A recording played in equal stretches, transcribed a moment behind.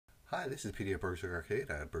Hi, this is PD at BurgZerg Arcade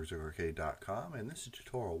at BurgZergArcade.com, and this is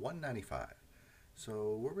tutorial 195.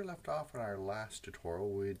 So where we left off in our last tutorial,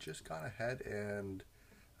 we had just gone ahead and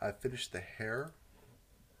finished the hair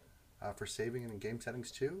for saving in game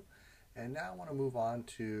settings too, and now I want to move on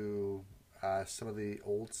to some of the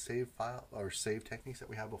old save file or save techniques that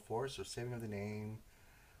we had before. So saving of the name,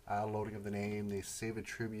 loading of the name, the save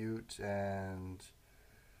attribute, and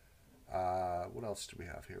what else do we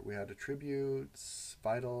have here? We had attributes,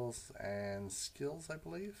 vitals, and skills, I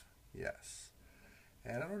believe. Yes.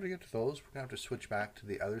 And in order to get to those, we're going to have to switch back to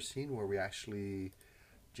the other scene where we actually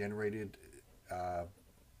generated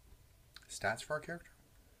stats for our character.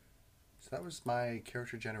 So that was my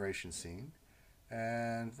character generation scene.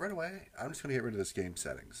 And right away, I'm just going to get rid of this game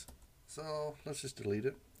settings. So let's just delete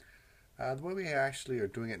it. The way we actually are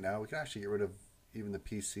doing it now, we can actually get rid of even the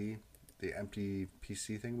PC, the empty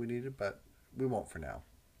PC thing we needed, but we won't for now.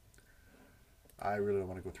 I really don't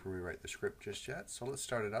want to go through and rewrite the script just yet, so let's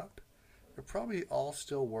start it up. It probably all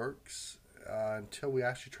still works until we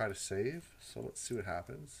actually try to save, so let's see what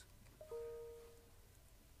happens.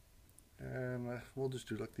 And we'll just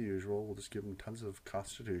do like the usual, we'll just give them tons of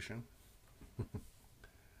constitution.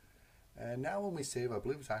 And now when we save, I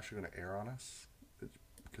believe it's actually going to error on us,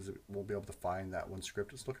 because it won't be able to find that one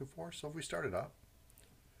script it's looking for. So if we start it up,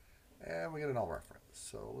 and we get an all reference.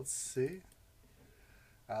 So let's see.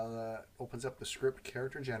 Opens up the script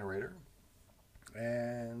character generator.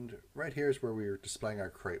 And right here is where we're displaying our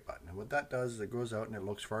create button. And what that does is it goes out and it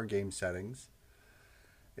looks for our game settings.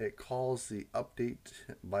 It calls the update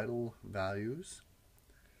vital values.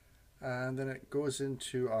 And then it goes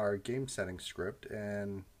into our game settings script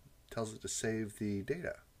and tells it to save the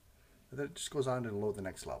data. And then it just goes on to load the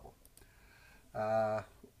next level.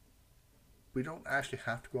 We don't actually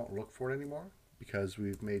have to go out and look for it anymore because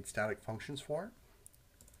we've made static functions for it.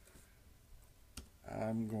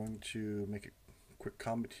 I'm going to make a quick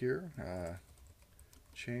comment here.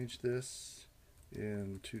 Change this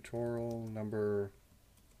in tutorial number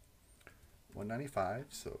 195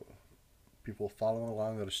 so people following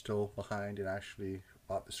along that are still behind and actually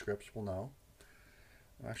bought the scripts will know.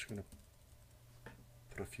 I'm actually going to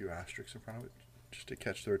put a few asterisks in front of it just to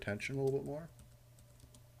catch their attention a little bit more.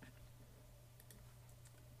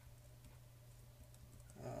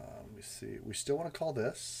 Let me see. We still want to call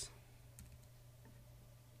this.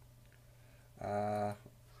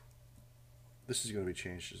 This is going to be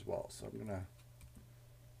changed as well. So I'm going to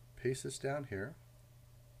paste this down here.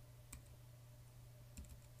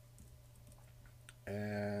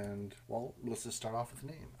 And, well, let's just start off with the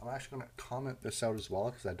name. I'm actually going to comment this out as well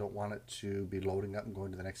because I don't want it to be loading up and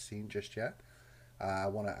going to the next scene just yet. I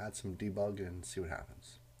want to add some debug and see what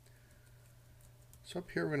happens. So up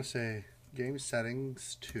here we're going to say game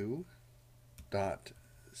settings 2 dot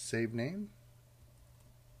save name.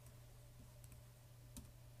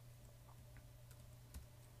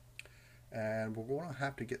 And we're going to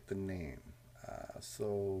have to get the name.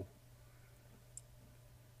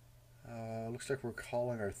 Looks like we're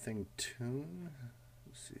calling our thing tune.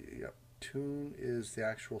 Let's see, yep, tune is the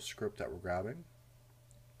actual script that we're grabbing.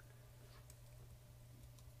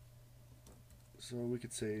 So we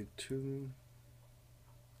could say tune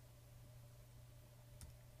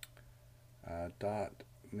dot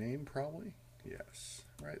name probably. Yes,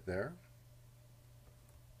 right there.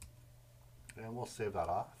 And we'll save that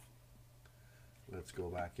off. Let's go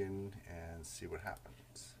back in and see what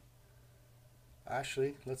happens.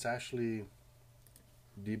 Actually, let's actually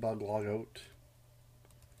debug log out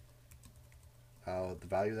the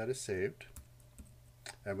value that is saved.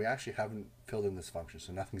 And we actually haven't filled in this function,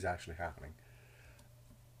 so nothing's actually happening.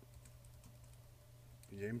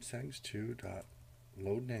 Game settings 2 dot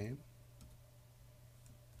load name.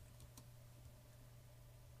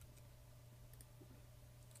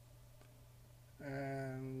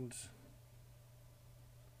 And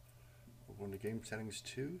we'll go into game settings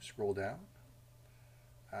 2, scroll down,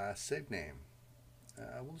 save name.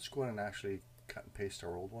 We'll just go ahead and actually cut and paste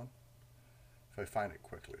our old one if I find it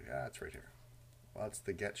quickly. Yeah, it's right here. Well, it's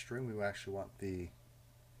the get string. We actually want the,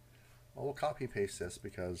 well, we'll copy and paste this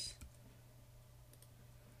because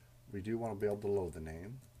we do want to be able to load the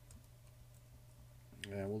name.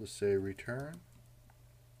 And we'll just say return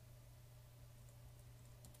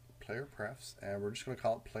player prefs, and we're just going to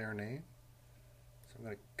call it player name. So I'm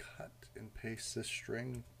going to cut and paste this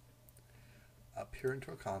string up here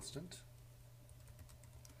into a constant.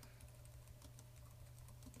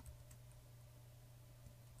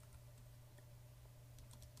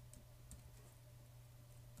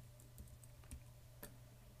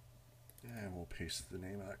 And we'll paste the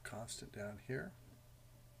name of that constant down here.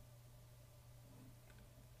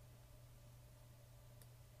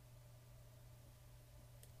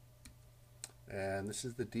 And this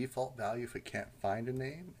is the default value if it can't find a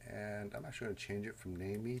name, and I'm actually going to change it from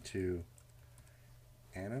namey to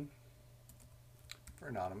anon for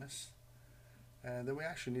anonymous. And then we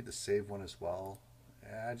actually need to save one as well.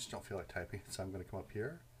 And I just don't feel like typing, so I'm going to come up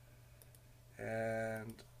here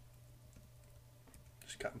and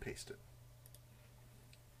just cut and paste it.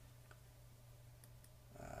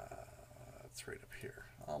 It's right up here.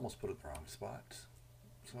 I almost put it in the wrong spot.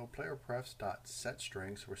 So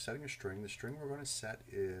playerprefs.setString. So we're setting a string. The string we're going to set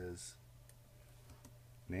is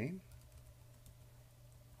name.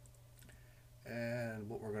 And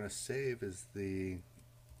what we're going to save is the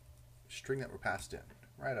string that we're passed in,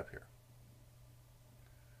 right up here.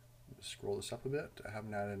 Just scroll this up a bit. I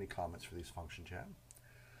haven't added any comments for these functions yet.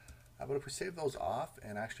 But if we save those off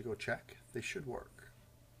and actually go check, they should work.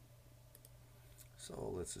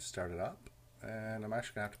 So let's just start it up. And I'm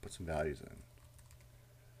actually going to have to put some values in.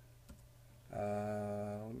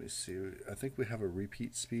 Let me see. I think we have a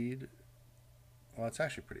repeat speed. Well, it's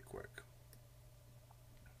actually pretty quick.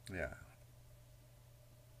 Yeah.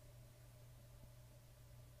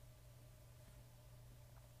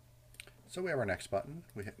 So we have our next button.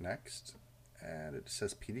 We hit next. And it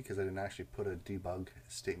says PD because I didn't actually put a debug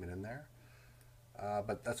statement in there.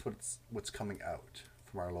 But that's what's coming out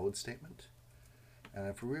from our load statement. And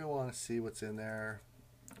if we really want to see what's in there,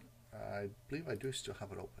 I believe I do still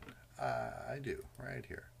have it open. I do, right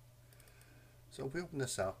here. So if we open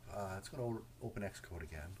this up, it's going to open Xcode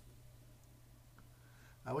again,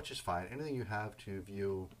 which is fine. Anything you have to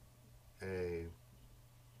view a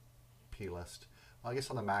plist. Well, I guess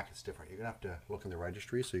on the Mac it's different. You're going to have to look in the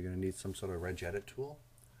registry, so you're going to need some sort of regedit tool.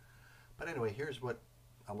 But anyway, here's what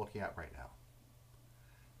I'm looking at right now.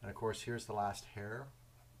 And of course, here's the last hair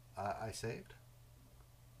I saved.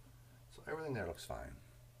 So everything there looks fine.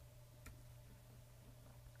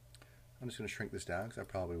 I'm just going to shrink this down because I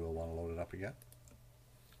probably will want to load it up again.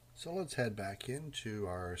 So let's head back into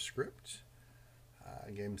our script,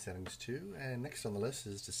 game settings 2, and next on the list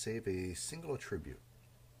is to save a single attribute.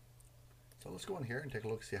 So let's go in here and take a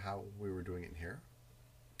look and see how we were doing it in here.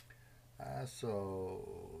 So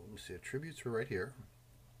let me see, attributes were right here.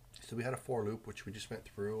 So we had a for loop which we just went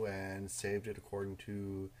through and saved it according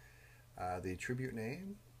to the attribute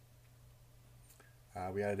name.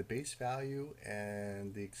 We added a base value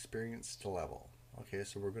and the experience to level. Okay,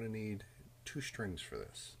 so we're going to need 2 strings for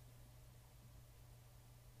this.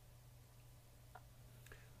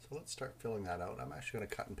 So let's start filling that out. I'm actually going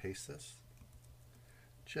to cut and paste this.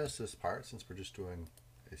 Just this part, since we're just doing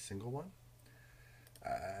a single one.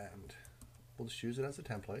 And we'll just use it as a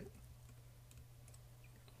template.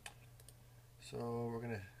 So we're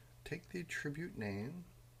going to take the attribute name,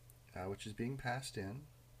 which is being passed in.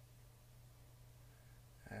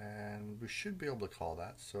 And we should be able to call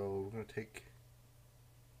that. So we're going to take,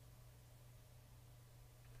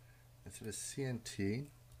 instead of CNT,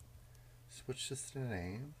 switch this to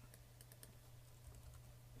name.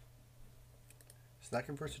 So that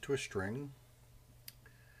converts it to a string.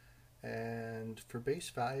 And for base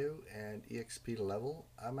value and EXP level,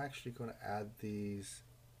 I'm actually going to add these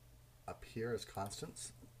up here as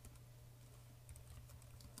constants.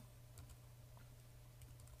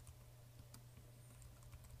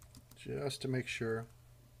 Just to make sure.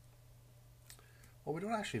 Well, we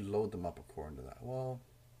don't actually load them up according to that. Well,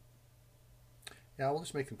 yeah, we'll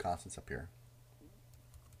just make them constants up here.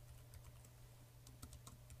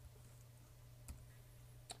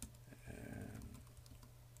 And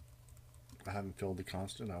I haven't filled the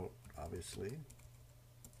constant out, obviously.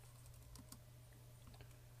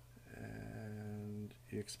 And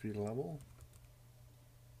EXP level.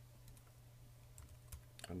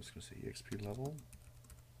 I'm just going to say EXP level.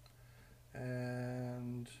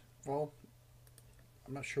 And, well,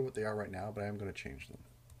 I'm not sure what they are right now, but I am going to change them.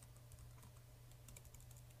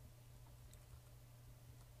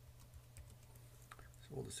 So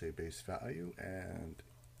we'll just say base value and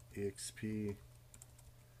EXP.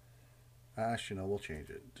 Actually, no, we'll change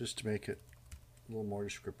it just to make it a little more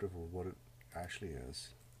descriptive of what it actually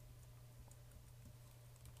is.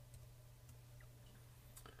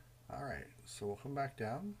 Alright, so we'll come back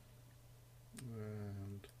down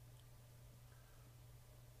and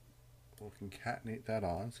we'll concatenate that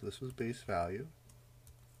on. So this was base value.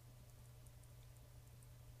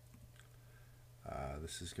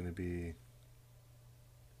 This is going to be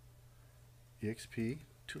EXP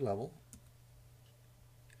to level.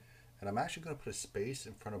 And I'm actually going to put a space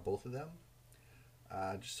in front of both of them,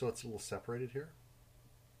 just so it's a little separated here.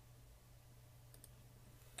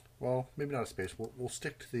 Well, maybe not a space. We'll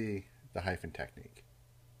stick to the hyphen technique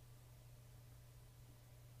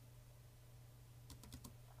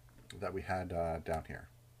that we had down here.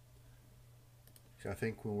 See, I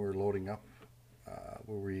think when we're loading up,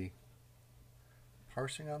 were we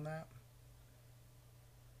parsing on that?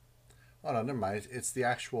 Oh no, never mind. It's the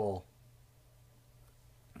actual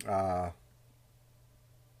the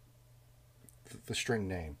string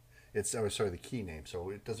name. It's the key name. So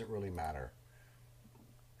it doesn't really matter.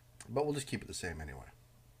 But we'll just keep it the same anyway.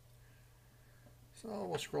 So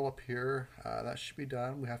we'll scroll up here. That should be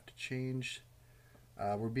done. We have to change.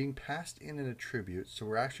 We're being passed in an attribute, so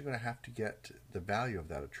we're actually going to have to get the value of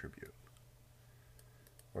that attribute.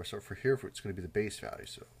 Or so for here, it's going to be the base value.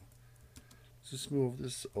 So let's just move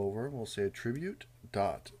this over. We'll say attribute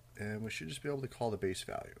dot, and we should just be able to call the base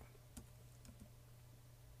value.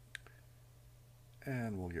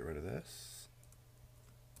 And we'll get rid of this.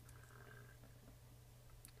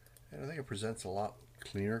 And I think it presents a lot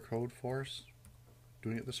cleaner code for us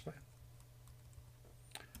doing it this way.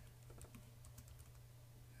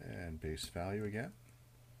 And base value again.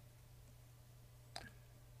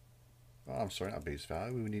 Oh, I'm sorry, not base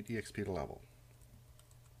value. We need EXP to level.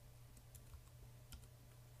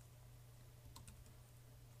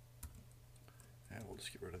 And we'll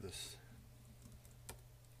just get rid of this.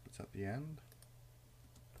 It's at the end.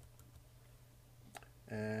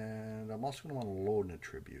 And I'm also going to want to load an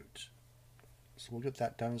attribute. So we'll get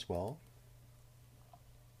that done as well.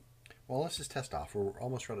 Well, let's just test off. We're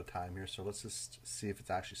almost out of time here, so let's just see if it's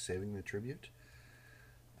actually saving the attribute.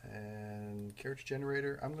 And character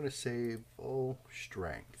generator, I'm going to save,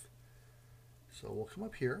 strength. So we'll come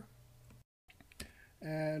up here.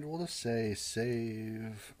 And we'll just say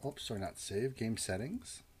save, not save, game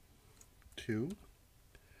settings, 2,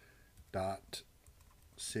 dot,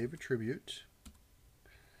 save attribute.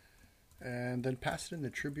 And then pass it in the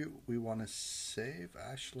attribute we want to save.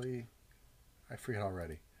 Actually, I forget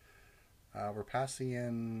already. We're passing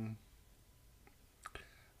in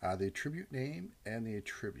the attribute name and the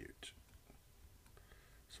attribute.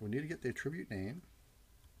 So we need to get the attribute name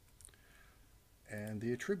and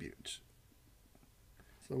the attribute.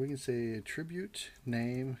 So we can say attribute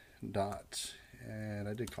name dot, and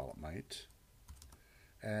I did call it might,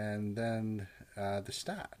 and then the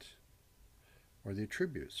stat or the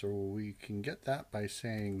attribute. So we can get that by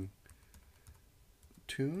saying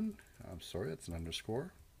tune, that's an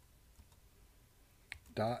underscore,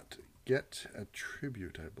 dot get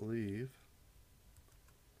attribute, I believe.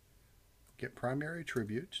 Get primary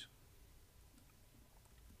attribute,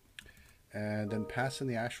 and then pass in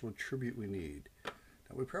the actual attribute we need.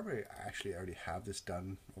 Now we probably actually already have this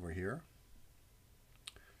done over here.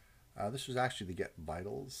 This was actually the get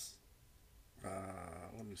vitals.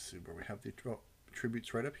 Let me see where we have the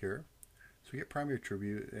attributes right up here. So we get primary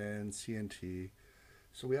attribute and CNT.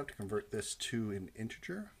 So we have to convert this to an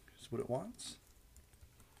integer, is what it wants.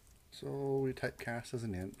 So we typecast as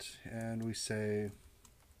an int, and we say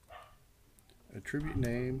attribute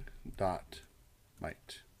name dot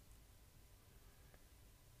might.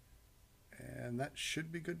 And that should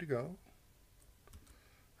be good to go.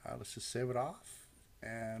 Let's just save it off,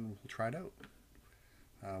 and we'll try it out.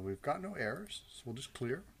 We've got no errors, so we'll just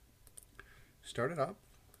clear. Start it up,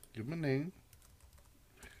 give him a name.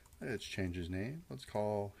 Let's change his name. Let's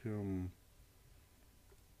call him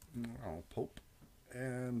Pope.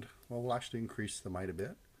 And we'll actually increase the might a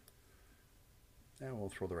bit. And we'll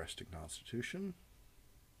throw the rest to Constitution.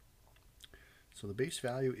 So the base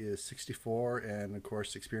value is 64, and of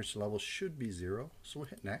course experience level should be 0. So we'll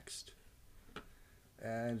hit next.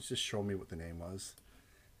 And it's just showing me what the name was.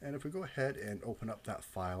 And if we go ahead and open up that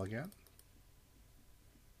file again,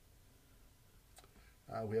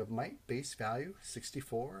 we have might base value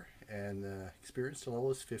 64, and the experience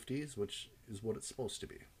level is 50, which is what it's supposed to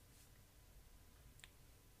be.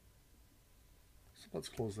 So let's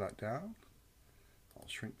close that down. I'll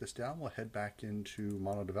shrink this down. We'll head back into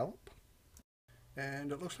MonoDevelop.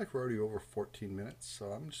 And it looks like we're already over 14 minutes,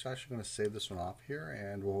 so I'm just actually going to save this one off here,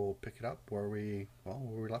 and we'll pick it up where we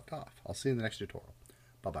left off. I'll see you in the next tutorial.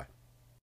 Bye-bye.